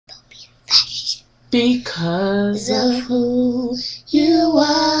Because of who you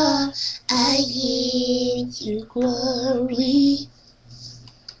are, I give you glory.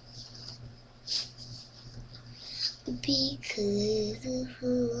 Because of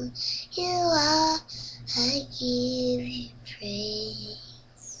who you are, I give you praise.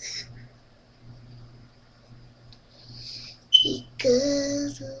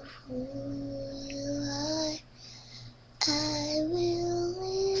 Because of who you are, I will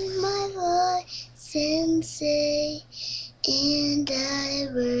lift my voice and say, and I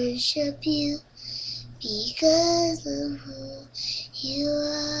worship you because of who you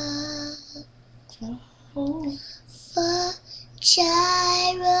are. For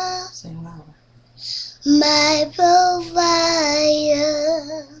Jireh, Sing louder. my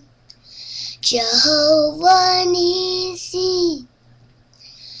provider, Jehovah Nissi,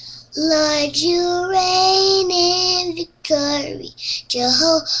 Lord, you reign in victory.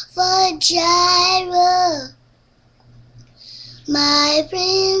 Jehovah Jireh, my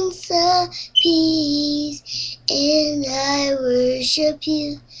Prince of Peace, and I worship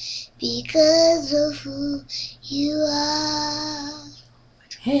you because of who you are.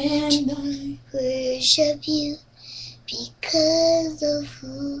 And I Worship you because of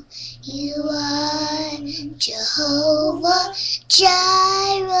who you are. Jehovah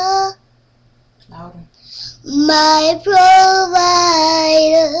Jireh, louder. my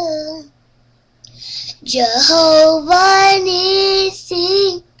provider, Jehovah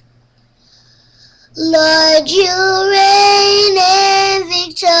Nissi, Lord, you reign in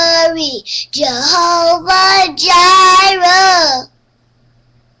victory. Jehovah Jireh,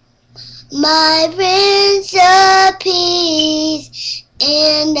 my Prince of Peace,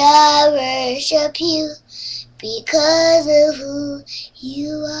 and I worship you because of who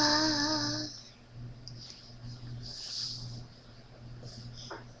you are.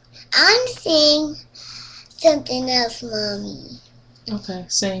 I'm singing something else, Mommy. Okay,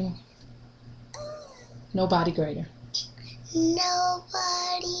 sing. Nobody greater.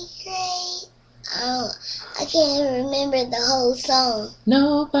 Nobody great. Oh, I can't remember the whole song.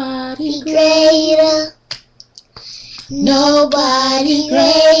 Nobody Greater. Nobody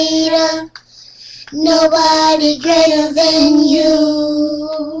greater. Nobody greater than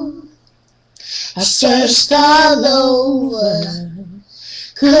you. I Searched all over,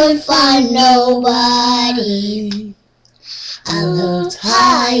 couldn't find nobody. I looked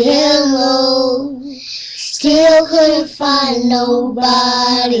high and low, still couldn't find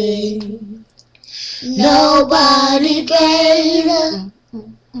nobody. Nobody greater.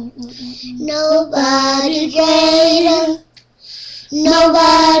 Nobody greater.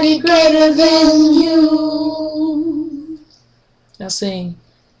 Nobody greater than you. Now sing.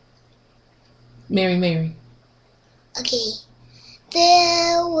 Mary, Mary. Okay.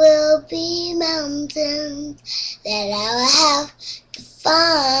 There will be mountains that I will have to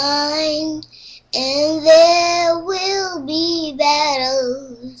find, and there will be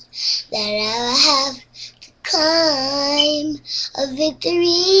battles that I will have to climb. A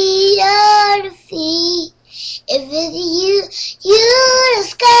victory or defeat, if it's you the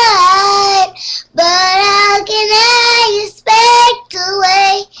sky. But how can I expect to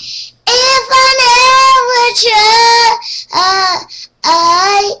wait if I never try?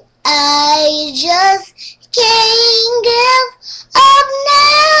 I just can't give up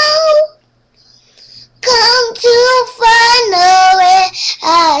now. Come to find out where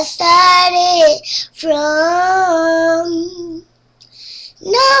I started from.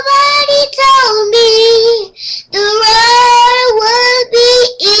 Nobody told me the road would be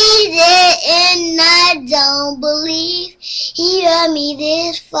easy, and I don't believe he brought me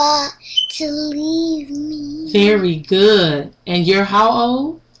this far to leave me. Very good. And you're how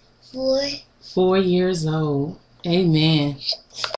old? 4. 4 years old. Amen.